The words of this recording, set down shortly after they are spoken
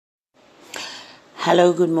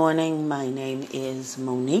Hello, good morning. My name is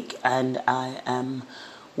Monique and I am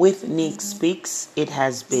with Nick Speaks. It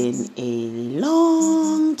has been a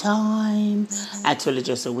long time, actually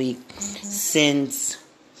just a week, since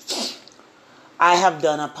I have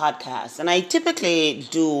done a podcast. And I typically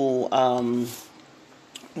do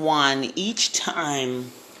one each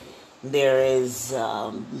time there is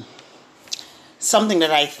something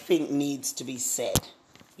that I think needs to be said.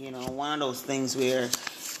 One of those things where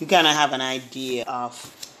you kind of have an idea of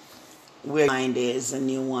where your mind is and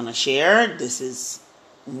you want to share. This is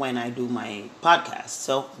when I do my podcast.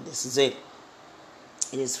 So this is it.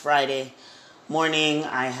 It is Friday morning.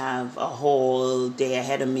 I have a whole day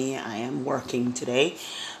ahead of me. I am working today.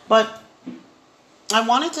 But I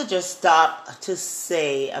wanted to just stop to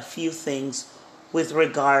say a few things with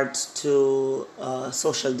regards to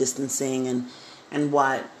social distancing and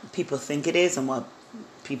what people think it is and what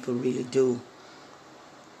people really do.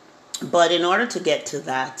 But in order to get to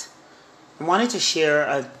that, I wanted to share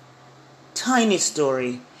a tiny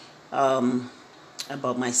story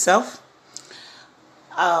about myself.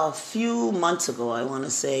 A few months ago, I want to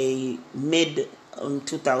say mid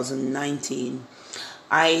 2019,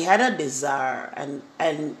 I had a desire,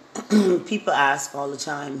 and people ask all the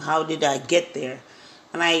time, how did I get there?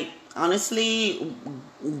 And I honestly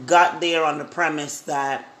got there on the premise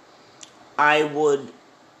that I would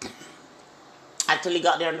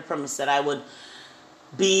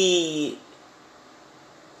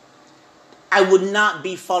not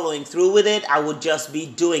be following through with it. I would just be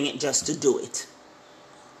doing it just to do it.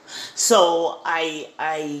 So I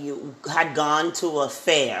had gone to a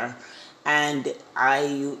fair and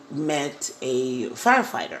I met a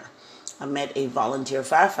firefighter. I met a volunteer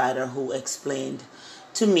firefighter who explained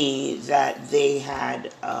to me that they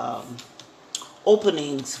had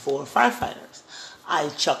openings for firefighters. I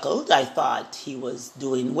chuckled. I thought he was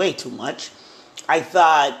doing way too much. I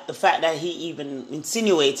thought the fact that he even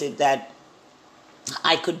insinuated that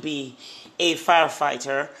I could be a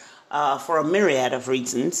firefighter for a myriad of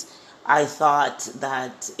reasons, I thought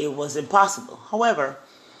that it was impossible. However,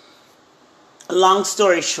 long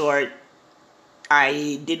story short,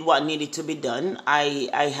 I did what needed to be done.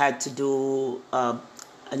 I had to do an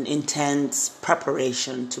intense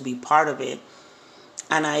preparation to be part of it.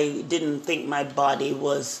 And I didn't think my body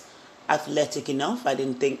was athletic enough. I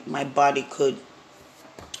didn't think my body could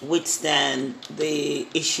withstand the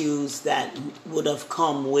issues that would have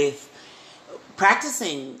come with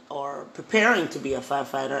practicing or preparing to be a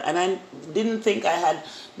firefighter. And I didn't think I had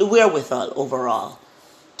the wherewithal overall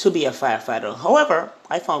to be a firefighter. However,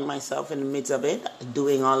 I found myself in the midst of it,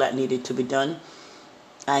 doing all that needed to be done.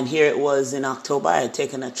 And here it was in October. I had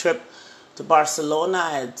taken a trip to Barcelona.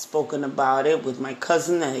 I had spoken about it with my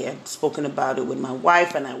cousin. I had spoken about it with my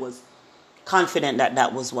wife, and I was confident that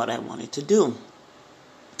that was what I wanted to do.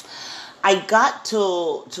 I got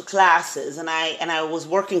to classes, and I was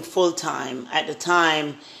working full time at the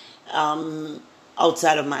time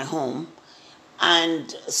outside of my home,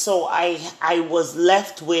 and so I was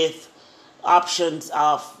left with options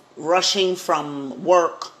of rushing from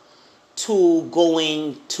work to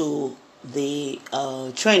going to the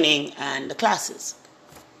training and the classes.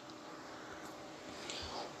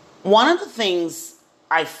 One of the things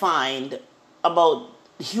I find about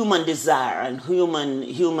human desire and human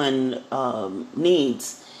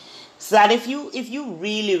needs is that if you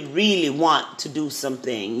really want to do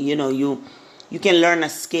something, you can learn a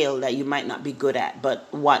skill that you might not be good at, but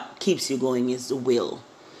what keeps you going is the will.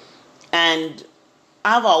 And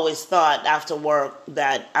I've always thought after work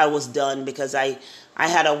that I was done because I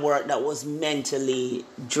had a work that was mentally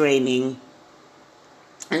draining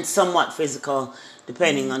and somewhat physical,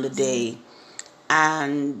 depending on the day.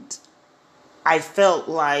 And I felt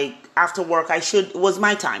like after work it was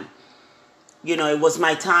my time. It was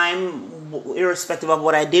my time, irrespective of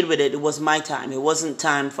what I did with it. It was my time. It wasn't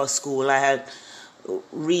time for school. I had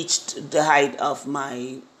reached the height of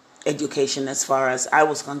my education as far as I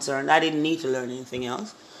was concerned. I didn't need to learn anything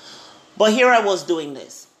else. But here I was doing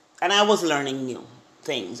this, and I was learning new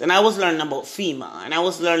things. And I was learning about FEMA, and I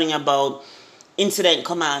was learning about incident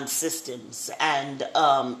command systems and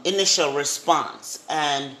initial response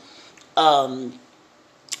and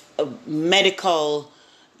medical,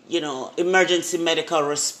 emergency medical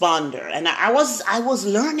responder. And I was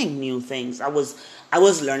learning new things. I was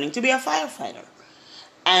learning to be a firefighter.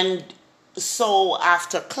 And so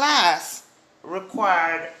after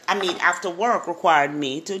work required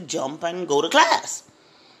me to jump and go to class.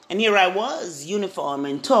 And here I was, uniform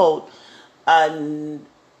and tote, and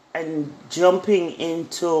jumping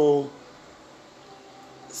into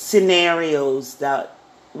scenarios that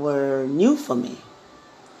were new for me.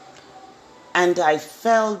 And I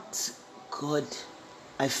felt good.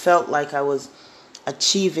 I felt like I was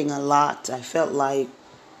achieving a lot. I felt like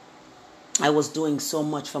I was doing so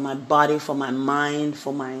much for my body, for my mind,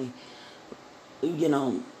 for my,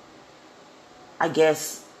 I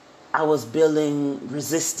guess I was building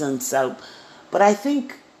resistance out. But I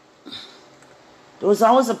think there was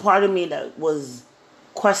always a part of me that was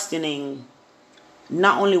questioning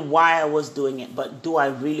not only why I was doing it, but do I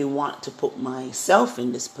really want to put myself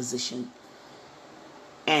in this position?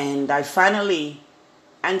 And I finally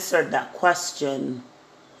answered that question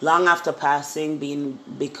long after passing,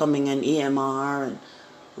 becoming an EMR and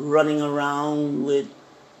running around with,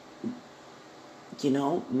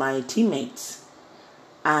 my teammates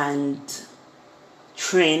and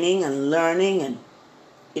training and learning, and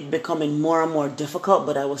it becoming more and more difficult,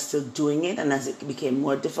 but I was still doing it. And as it became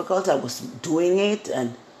more difficult, I was doing it.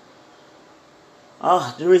 And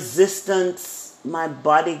the resistance my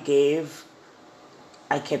body gave,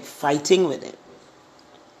 I kept fighting with it.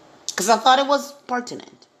 Because I thought it was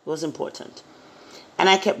pertinent. It was important. And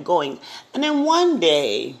I kept going. And then one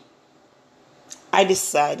day, I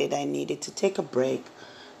decided I needed to take a break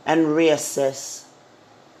and reassess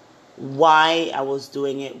why I was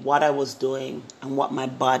doing it, what I was doing, and what my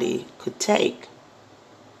body could take.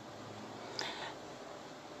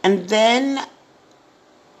 And then,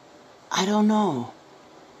 I don't know.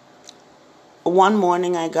 One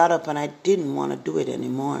morning I got up and I didn't want to do it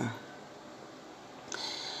anymore.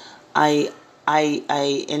 I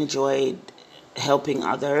enjoyed helping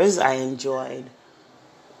others. I enjoyed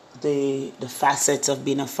the facets of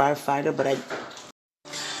being a firefighter,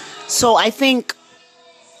 so I think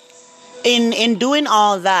in doing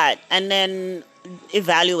all that and then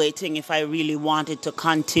evaluating if I really wanted to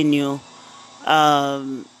continue,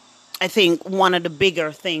 I think one of the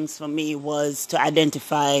bigger things for me was to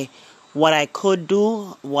identify what I could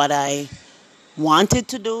do, what I wanted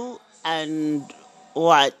to do, and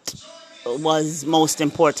what was most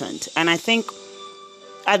important. And I think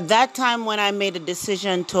at that time when I made a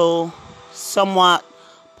decision to somewhat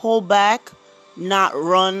pull back, not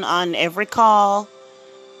run on every call,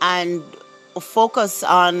 and focus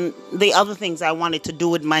on the other things I wanted to do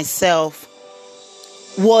with myself,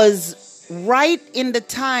 was right in the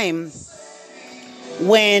time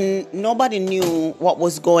when nobody knew what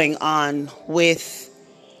was going on with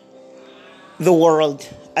the world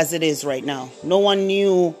as it is right now. No one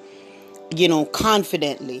knew,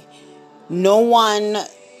 confidently. No one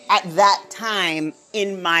at that time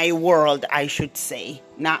in my world, I should say,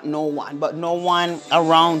 not no one, but no one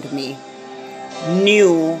around me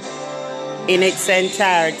knew in its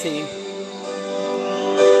entirety.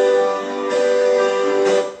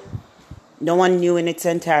 No one knew in its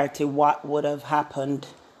entirety what would have happened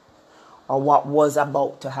or what was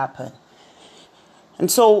about to happen. And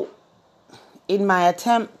so, in my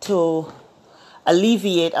attempt to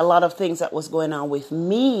alleviate a lot of things that was going on with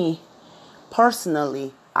me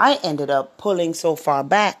personally, I ended up pulling so far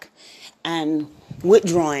back and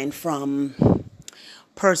withdrawing from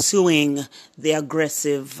pursuing the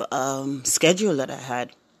aggressive schedule that I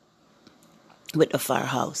had with the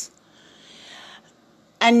firehouse.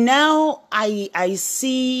 And now I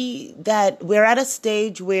see that we're at a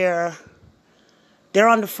stage where they're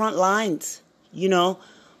on the front lines,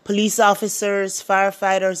 police officers,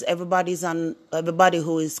 firefighters, everybody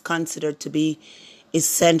who is considered to be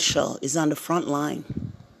essential is on the front line.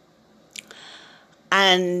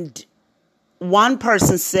 And one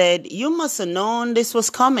person said, "You must have known this was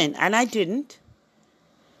coming." And I didn't.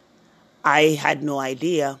 I had no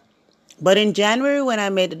idea. But in January, when I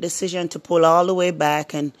made the decision to pull all the way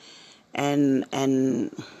back and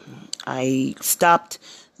I stopped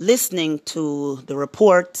listening to the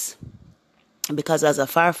reports, because as a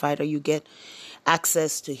firefighter, you get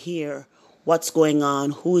access to hear what's going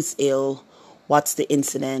on, who is ill, what's the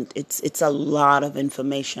incident. It's a lot of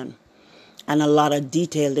information and a lot of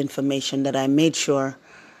detailed information that I made sure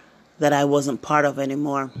that I wasn't part of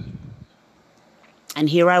anymore. And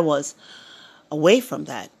here I was, away from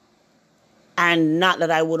that. And not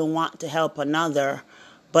that I wouldn't want to help another,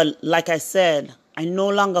 but like I said, I no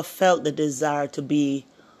longer felt the desire to be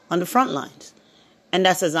on the front lines. And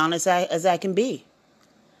that's as honest as I can be.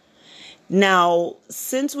 Now,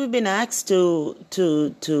 since we've been asked to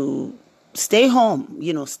stay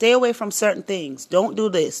home, stay away from certain things, don't do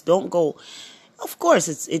this, don't go. Of course,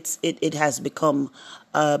 it has become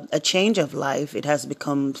a change of life. It has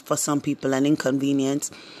become, for some people, an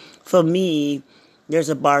inconvenience. For me, there's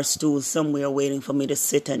a bar stool somewhere waiting for me to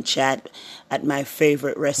sit and chat at my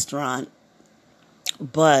favorite restaurant.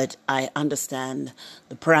 But I understand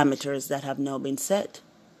the parameters that have now been set.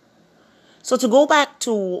 So to go back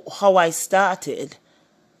to how I started,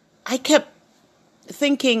 I kept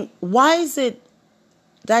thinking, why is it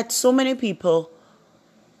that so many people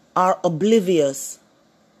are oblivious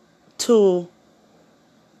to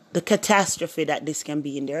the catastrophe that this can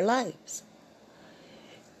be in their lives?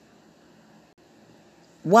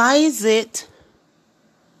 Why is it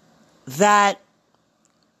that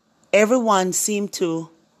everyone seems to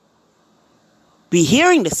be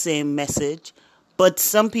hearing the same message, but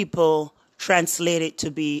some people translate it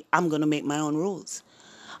to be, I'm going to make my own rules?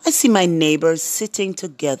 I see my neighbors sitting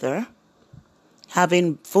together,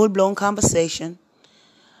 having full-blown conversation,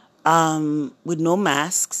 with no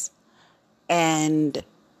masks, and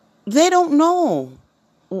they don't know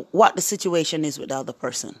what the situation is with the other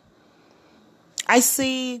person. I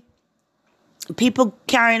see people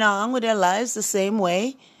carrying on with their lives the same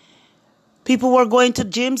way. People were going to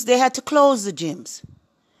gyms, they had to close the gyms.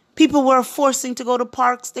 People were forcing to go to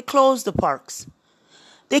parks, they closed the parks.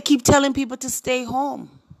 They keep telling people to stay home.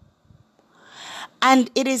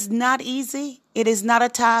 And it is not easy. It is not a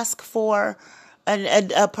task for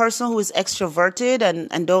a person who is extroverted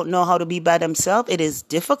and don't know how to be by themselves. It is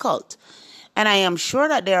difficult. And I am sure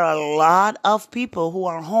that there are a lot of people who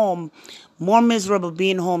are home, more miserable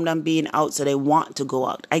being home than being out, so they want to go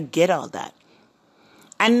out. I get all that.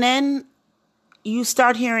 And then you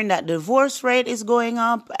start hearing that divorce rate is going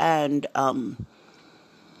up and,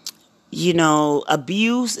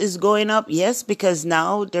 abuse is going up. Yes, because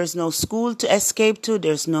now there's no school to escape to.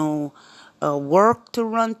 There's no work to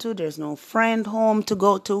run to. There's no friend home to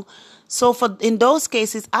go to. So in those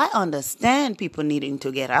cases, I understand people needing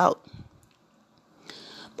to get out.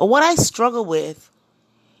 But what I struggle with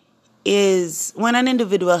is when an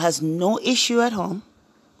individual has no issue at home.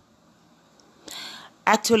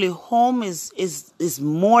 Actually, home is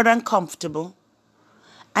more than comfortable,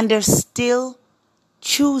 and they're still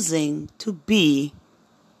choosing to be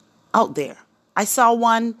out there. I saw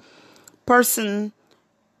one person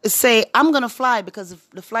say, I'm going to fly because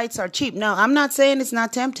the flights are cheap. Now, I'm not saying it's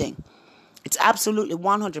not tempting. It's absolutely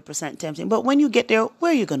 100% tempting. But when you get there,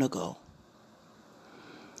 where are you going to go?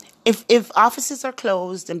 If offices are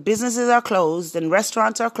closed and businesses are closed and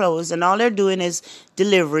restaurants are closed and all they're doing is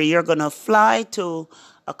delivery, you're going to fly to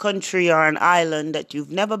a country or an island that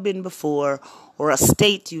you've never been before, or a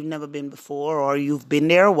state you've never been before, or you've been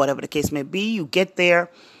there, whatever the case may be. You get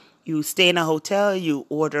there, you stay in a hotel, you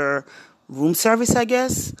order room service, I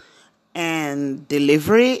guess, and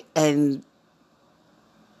delivery, and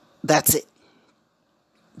that's it.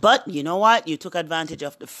 But you know what? You took advantage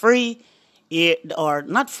of the free, or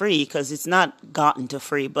not free because it's not gotten to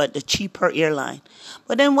free, but the cheaper airline.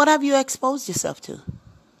 But then what have you exposed yourself to?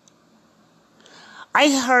 I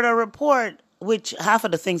heard a report, which half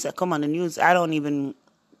of the things that come on the news I don't even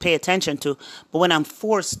pay attention to, but when I'm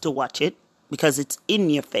forced to watch it because it's in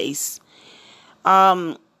your face,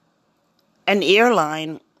 an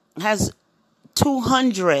airline has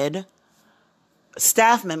 200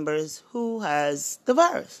 staff members who has the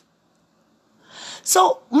virus.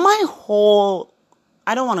 So my whole,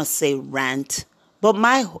 I don't want to say rant, but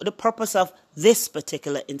the purpose of this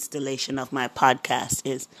particular installation of my podcast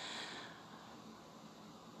is,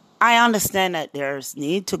 I understand that there's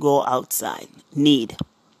need to go outside,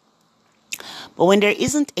 But when there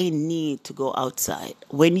isn't a need to go outside,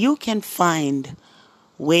 when you can find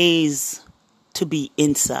ways to be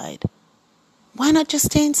inside, why not just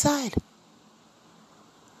stay inside?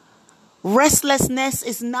 Restlessness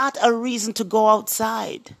is not a reason to go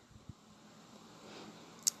outside.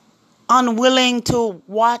 Unwilling to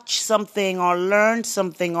watch something or learn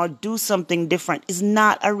something or do something different is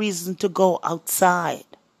not a reason to go outside.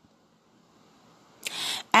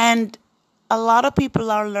 And a lot of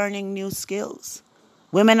people are learning new skills.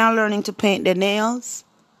 Women are learning to paint their nails.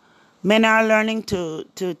 Men are learning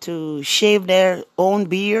to shave their own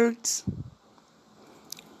beards.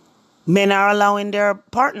 Men are allowing their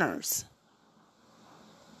partners,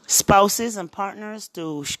 spouses and partners,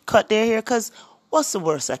 to cut their hair, because what's the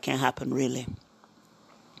worst that can happen, really?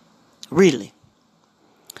 Really.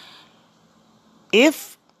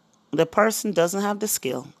 If the person doesn't have the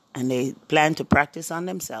skill and they plan to practice on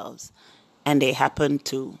themselves and they happen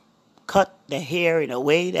to cut their hair in a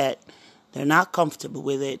way that they're not comfortable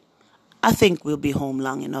with it, I think we'll be home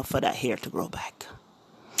long enough for that hair to grow back.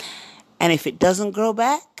 And if it doesn't grow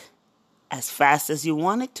back as fast as you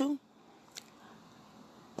want it to,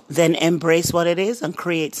 then embrace what it is and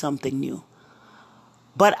create something new.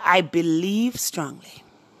 But I believe strongly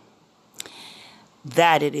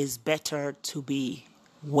that it is better to be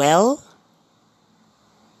well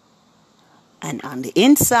and on the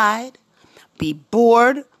inside, be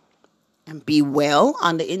bored and be well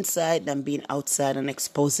on the inside than being outside and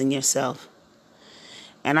exposing yourself.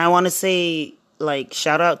 And I want to say, like,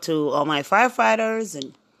 shout out to all my firefighters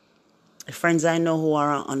and friends I know who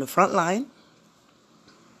are on the front line.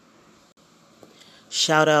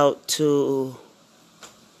 Shout out to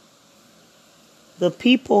the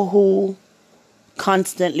people who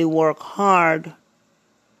constantly work hard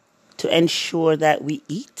to ensure that we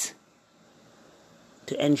eat,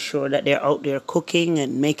 to ensure that they're out there cooking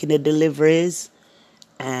and making the deliveries.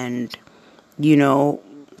 And, you know,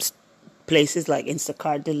 places like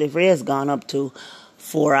Instacart delivery has gone up to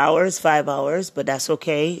 4 hours, 5 hours, but that's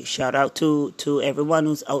okay. Shout out to everyone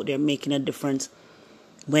who's out there making a difference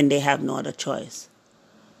when they have no other choice.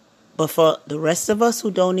 But for the rest of us who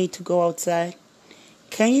don't need to go outside,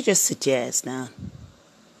 can you just sit your ass down?